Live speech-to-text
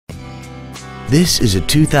This is a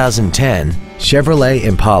 2010 Chevrolet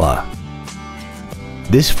Impala.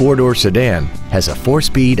 This four-door sedan has a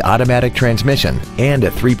 4-speed automatic transmission and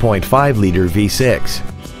a 3.5-liter V6.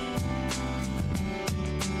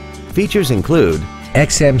 Features include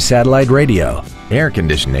XM satellite radio, air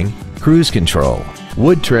conditioning, cruise control,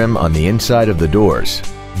 wood trim on the inside of the doors,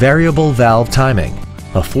 variable valve timing,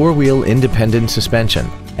 a 4-wheel independent suspension,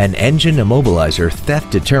 an engine immobilizer theft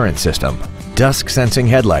deterrent system, dusk sensing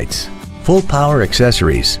headlights, full power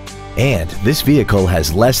accessories, and this vehicle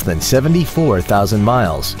has less than 74,000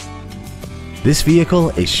 miles. This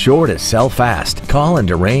vehicle is sure to sell fast. Call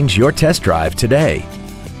and arrange your test drive today.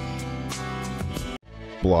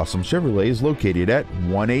 Blossom Chevrolet is located at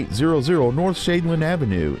 1800 North Shadeland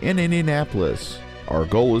Avenue in Indianapolis. Our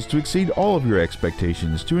goal is to exceed all of your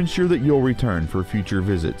expectations to ensure that you'll return for future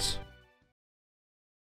visits.